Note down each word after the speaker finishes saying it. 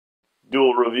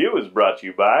Duel Review is brought to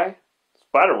you by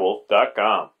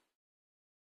SpiderWolf.com.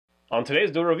 On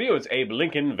today's Duel Review, it's Abe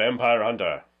Lincoln, Vampire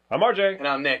Hunter. I'm RJ. And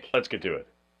I'm Nick. Let's get to it.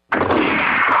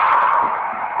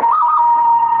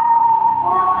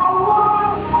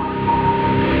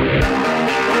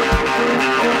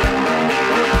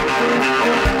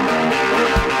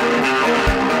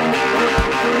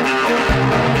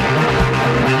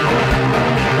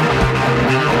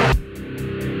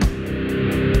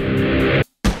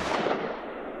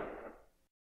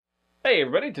 Hey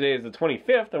everybody, today is the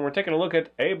 25th, and we're taking a look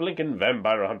at Abe Lincoln,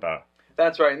 Vampire Hunter.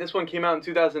 That's right, and this one came out in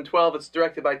 2012. It's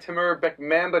directed by Timur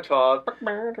Bekmambetov,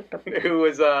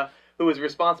 who was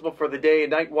responsible for the Day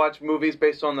and Night Watch movies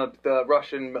based on the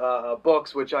Russian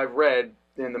books, which I've read,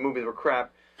 and the movies were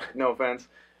crap. No offense.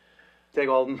 Take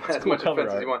all as much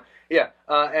offense as you want. Yeah,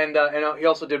 and he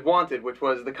also did Wanted, which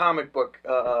was the comic book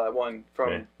one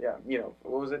from,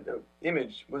 what was it?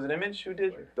 Image. Was it Image who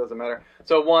did? Doesn't matter.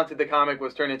 So Wanted, the comic,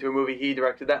 was turned into a movie. He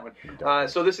directed that one.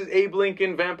 So this is Abe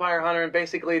Lincoln, Vampire Hunter, and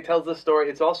basically it tells the story.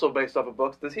 It's also based off of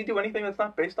books. Does he do anything that's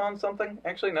not based on something,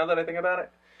 actually, now that I think about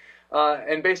it?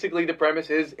 And basically the premise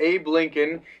is Abe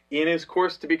Lincoln, in his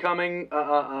course to becoming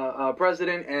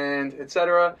president and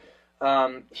etc.,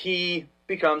 he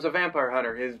becomes a vampire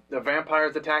hunter. The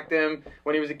vampires attacked him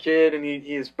when he was a kid, and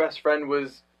his best friend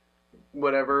was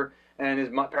whatever, and his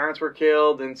parents were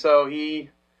killed, and so he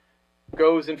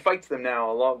goes and fights them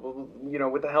now,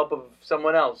 with the help of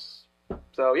someone else.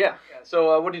 So yeah.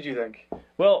 So what did you think?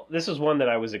 Well, this is one that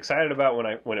I was excited about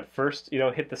when it first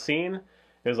hit the scene.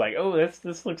 It was like, oh,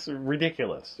 this looks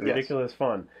ridiculous,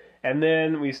 fun. And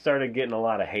then we started getting a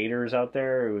lot of haters out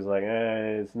there. It was like,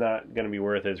 it's not going to be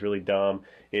worth it. It's really dumb.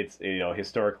 It's,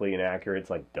 historically inaccurate.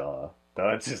 It's like, duh.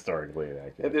 It's historically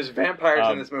inaccurate. There's vampires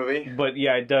in this movie. But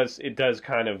yeah, it does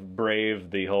kind of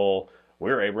brave the whole,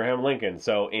 we're Abraham Lincoln.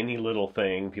 So any little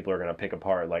thing people are going to pick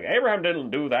apart. Like, Abraham didn't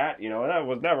do that. That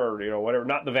was never, whatever.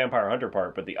 Not the vampire hunter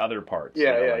part, but the other parts.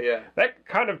 Yeah. That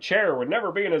kind of chair would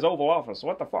never be in his Oval Office.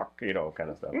 What the fuck? Kind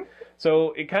of stuff.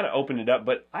 So it kind of opened it up.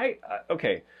 But I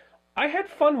had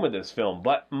fun with this film,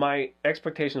 but my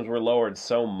expectations were lowered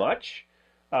so much.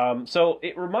 So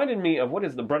it reminded me of, what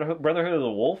is the Brotherhood of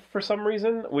the Wolf for some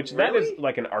reason, which that is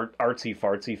like an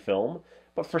artsy-fartsy film.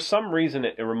 But for some reason,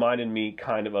 it reminded me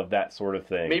kind of that sort of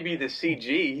thing. Maybe the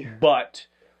CG. But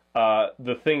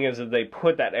the thing is that they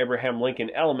put that Abraham Lincoln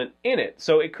element in it.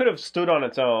 So it could have stood on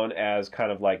its own as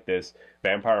kind of like this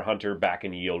vampire hunter back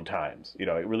in the old times. It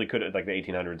really could have, like the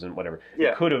 1800s and whatever. Yeah.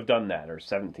 It could have done that, or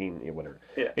 17, whatever.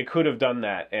 Yeah. It could have done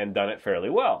that and done it fairly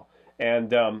well.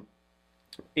 And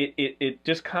it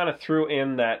just kind of threw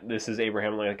in that this is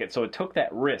Abraham Lincoln. So it took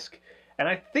that risk. And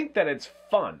I think that it's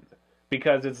fun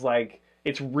because it's like,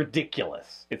 it's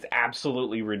ridiculous. It's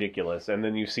absolutely ridiculous. And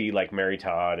then you see like Mary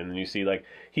Todd, and then you see like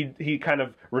he kind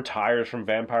of retires from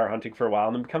vampire hunting for a while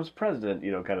and then becomes president,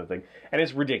 kind of thing. And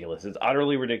it's ridiculous. It's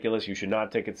utterly ridiculous. You should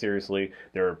not take it seriously.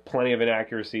 There are plenty of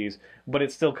inaccuracies, but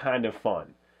it's still kind of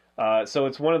fun. So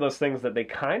it's one of those things that they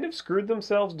kind of screwed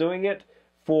themselves doing it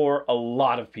for a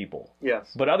lot of people.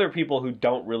 Yes. But other people who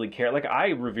don't really care, like I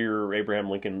revere Abraham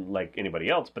Lincoln like anybody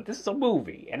else, but this is a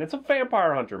movie, and it's a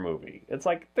vampire hunter movie. It's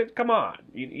like, come on.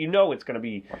 You know it's going to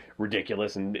be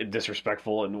ridiculous and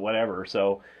disrespectful and whatever,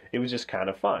 so it was just kind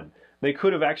of fun. They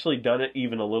could have actually done it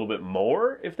even a little bit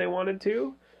more if they wanted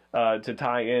to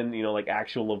tie in, like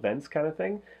actual events kind of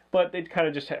thing. But they kind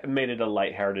of just made it a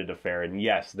lighthearted affair, and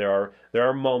yes, there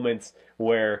are moments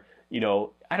where,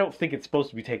 I don't think it's supposed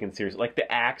to be taken seriously. Like the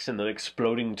axe and the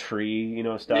exploding tree,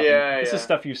 stuff. This is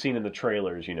stuff you've seen in the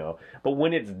trailers, But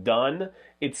when it's done,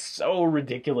 it's so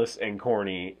ridiculous and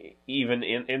corny.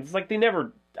 It's like they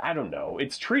never, I don't know.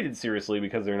 It's treated seriously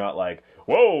because they're not like,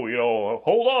 whoa,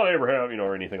 hold on, Abraham,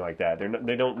 or anything like that.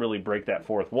 They don't really break that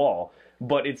fourth wall.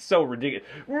 But it's so ridiculous.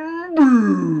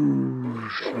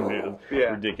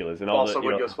 Ridiculous. And all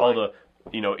the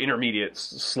intermediate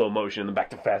slow motion and back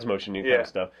to fast motion kind of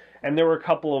stuff. And there were a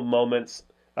couple of moments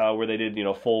where they did,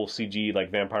 full CG,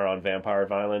 like vampire on vampire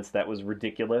violence. That was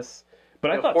ridiculous. But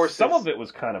I thought some of it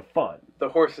was kind of fun. The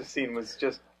horses scene was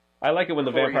just... I like it when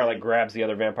the vampire grabs the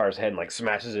other vampire's head and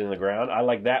smashes it in the ground. I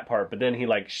like that part. But then he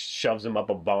shoves him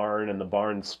up a barn and the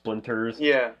barn splinters.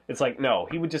 Yeah. It's like, no,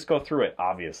 he would just go through it,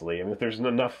 obviously. I mean, if there's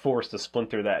enough force to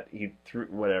splinter that, he threw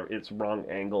whatever. It's wrong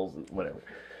angles and whatever.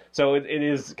 So it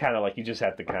is kind of like you just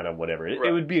have to kind of whatever. It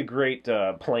would be a great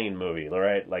plane movie,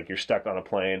 right? Like you're stuck on a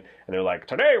plane and they're like,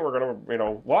 today we're going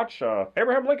to, watch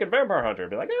Abraham Lincoln Vampire Hunter.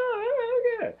 Be like,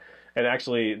 oh, okay. And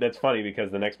actually, that's funny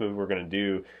because the next movie we're going to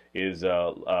do is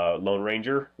Lone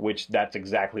Ranger, which that's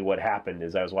exactly what happened.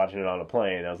 Is I was watching it on a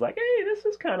plane. I was like, hey, this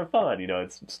is kind of fun. You know,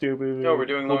 it's stupid. No, we're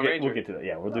doing Lone Ranger. We'll get to that.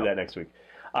 Yeah, we'll do that next week.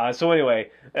 So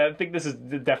anyway, I think this is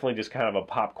definitely just kind of a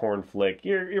popcorn flick.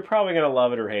 You're probably going to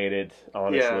love it or hate it,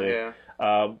 honestly. Yeah.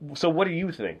 So what do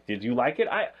you think? Did you like it?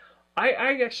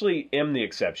 I actually am the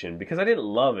exception because I didn't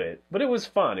love it, but it was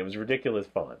fun. It was ridiculous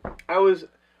fun. I was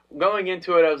going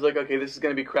into it. I was like, okay, this is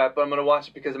going to be crap, but I'm going to watch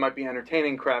it because it might be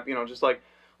entertaining crap. You know, just like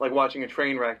watching a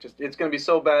train wreck. Just it's going to be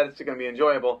so bad, it's going to be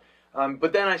enjoyable.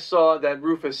 But then I saw that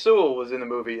Rufus Sewell was in the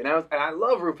movie, and I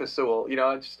love Rufus Sewell. You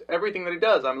know, just everything that he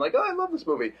does, I'm like, oh, I love this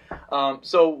movie.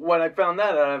 So when I found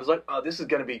that out, I was like, oh, this is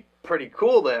going to be pretty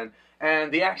cool then.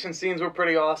 And the action scenes were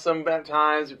pretty awesome at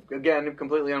times. Again,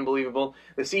 completely unbelievable.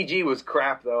 The CG was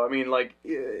crap, though. I mean, like...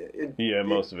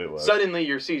 most of it was. Suddenly,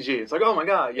 you're CG. It's like, oh my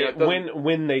god. You know,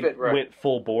 when they went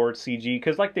full board CG,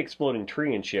 because like the exploding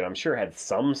tree and shit, I'm sure had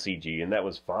some CG, and that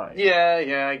was fine.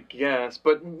 Yeah, I guess.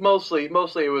 But mostly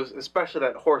it was, especially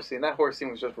that horse scene. That horse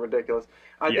scene was just ridiculous.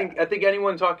 I think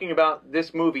anyone talking about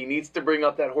this movie needs to bring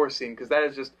up that horse scene, because that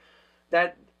is just...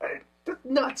 That's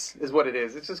nuts is what it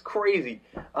is. It's just crazy.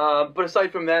 But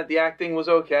aside from that, the acting was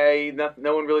okay.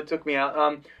 No one really took me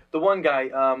out. The one guy,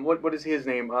 what is his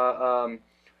name?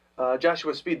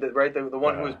 Joshua Speed, right? The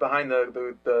one who was behind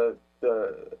the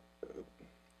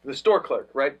store clerk,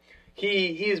 right?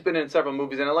 He's been in several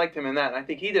movies, and I liked him in that. And I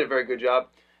think he did a very good job.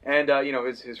 And you know,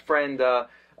 his friend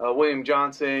William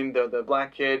Johnson, the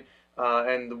black kid,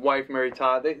 and the wife Mary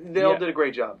Todd, they all did a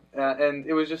great job. And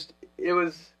it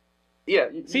was. Yeah.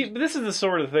 See, this is the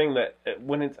sort of thing that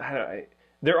when it's...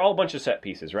 they're all a bunch of set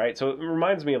pieces, right? So it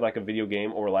reminds me of like a video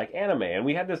game or like anime. And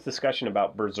we had this discussion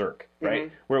about Berserk, right?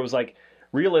 Mm-hmm. Where it was like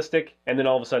realistic, and then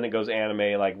all of a sudden it goes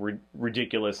anime, like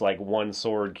ridiculous, like one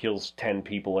sword kills 10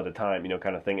 people at a time, you know,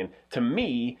 kind of thing. And to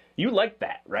me, you like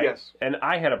that, right? Yes. And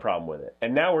I had a problem with it.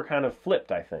 And now we're kind of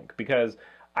flipped, I think, because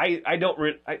I don't...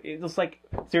 it's like,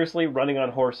 seriously, running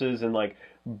on horses and like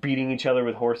beating each other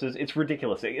with horses, it's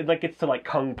ridiculous. It like gets to like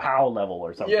Kung Pao level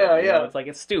or something. Yeah. You know? It's like,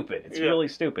 it's stupid. It's really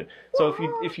stupid. So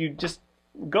if you just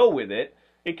go with it,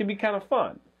 it can be kind of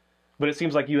fun. But it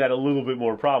seems like you had a little bit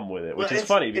more problem with it, which is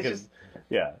funny because...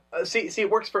 See, it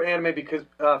works for anime because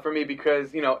for me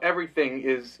because you know everything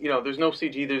is there's no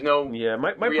CG, there's no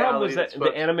my problem was that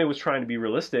the anime was trying to be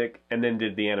realistic and then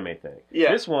did the anime thing.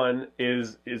 Yeah, this one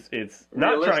is it's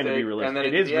not trying to be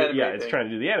realistic. It's trying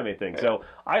to do the anime thing. Yeah. So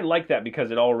I like that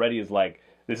because it already is like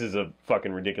this is a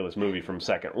fucking ridiculous movie from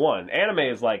second one. Anime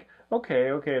is like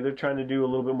okay, they're trying to do a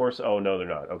little bit more. Oh no, they're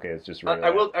not. Okay, it's just. I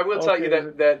will tell you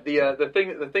that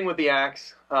the thing with the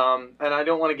axe, and I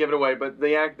don't want to give it away, but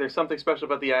the axe, there's something special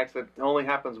about the axe that only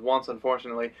happens once,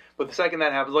 unfortunately. But the second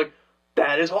that happens, like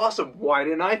that is awesome. Why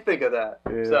didn't I think of that?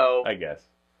 Yeah, so I guess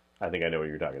I think I know what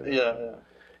you're talking about. Yeah.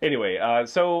 Anyway,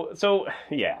 so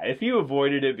yeah, if you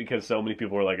avoided it because so many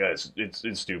people were like, oh,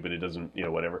 it's stupid, it doesn't,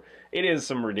 whatever. It is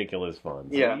some ridiculous fun.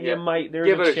 So you might there's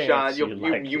give a it a chance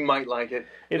shot. You might like it.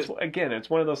 It's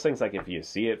one of those things like if you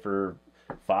see it for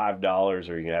 $5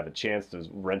 or you have a chance to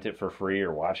rent it for free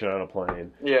or watch it on a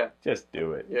plane. Yeah, just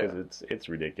do it because it's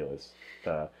ridiculous.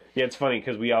 It's funny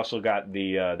because we also got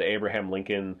the Abraham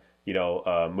Lincoln.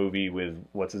 Movie with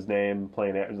what's his name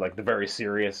playing like the very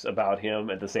serious about him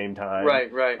at the same time.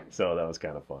 Right. So that was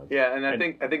kind of fun. Yeah, and I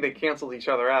think they canceled each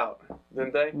other out,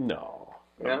 didn't they? No.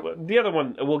 Yeah? The other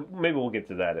one, maybe we'll get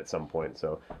to that at some point.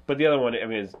 So, but the other one, I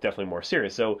mean, is definitely more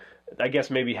serious. So I guess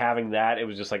maybe having that, it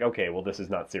was just like, okay, well, this is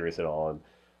not serious at all, and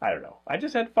I don't know. I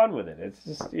just had fun with it. It's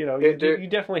just you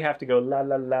definitely have to go la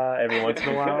la la every once in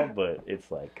a while, but it's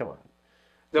like, come on.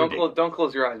 Don't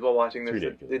close your eyes while watching this.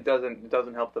 It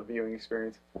doesn't help the viewing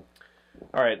experience.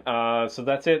 All right, so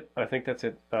that's it. I think that's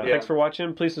it. Thanks for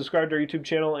watching. Please subscribe to our YouTube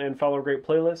channel and follow our great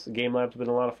playlist. Game Lab's been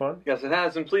a lot of fun. Yes, it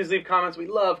has. And please leave comments. We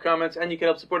love comments. And you can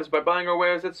help support us by buying our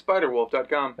wares at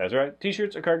spiderwolf.com. That's right.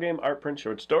 T-shirts, a card game, art print,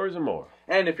 short stories, and more.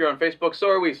 And if you're on Facebook, so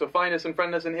are we. So find us and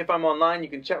friend us. And if I'm online, you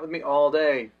can chat with me all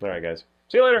day. All right, guys.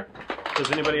 See you later.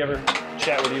 Does anybody ever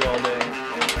chat with you all day?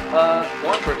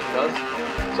 One person does.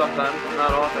 Sometimes,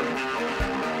 not often.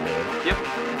 Really? Yep.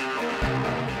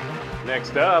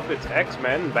 Next up, it's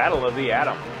X-Men Battle of the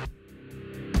Atom.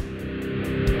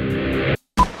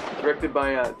 Directed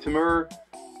by Timur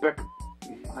Bek...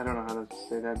 I don't know how to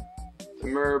say that.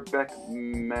 Timur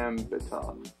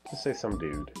Bekmambetov. Just say some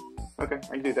dude. Okay,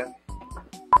 I can do that.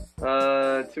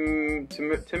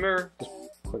 Timur Just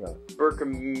click on it.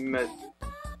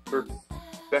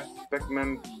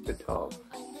 Bekmambetov.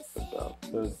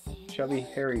 The chubby,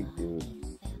 hairy dude.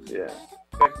 Yeah.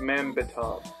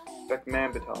 Bekmambetov.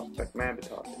 Beckmambetov.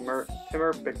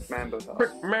 Timur Beckmambetov.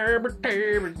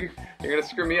 You're gonna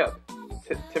screw me up.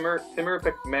 Timur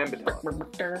Beckmambetov.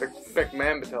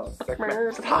 Beckmambetov.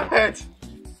 Stop it!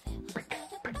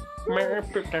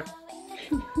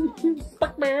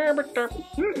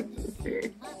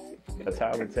 That's how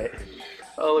I would say it.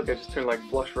 Oh look, I just turned like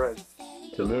blush red.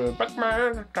 Timur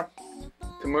Beckmambetov.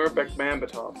 Timur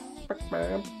Beckmambetov.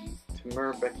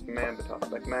 Timur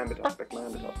Beckmambetov.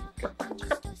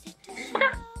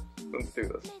 Let's do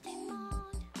this.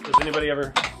 Does anybody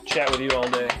ever chat with you all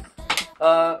day?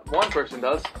 One person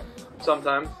does.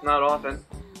 Sometimes, not often.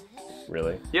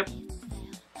 Really? Yep.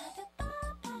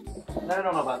 I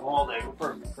don't know about all day,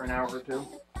 but for an hour or two.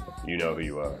 You know who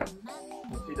you are.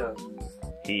 He does.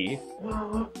 He?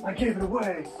 I gave it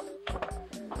away.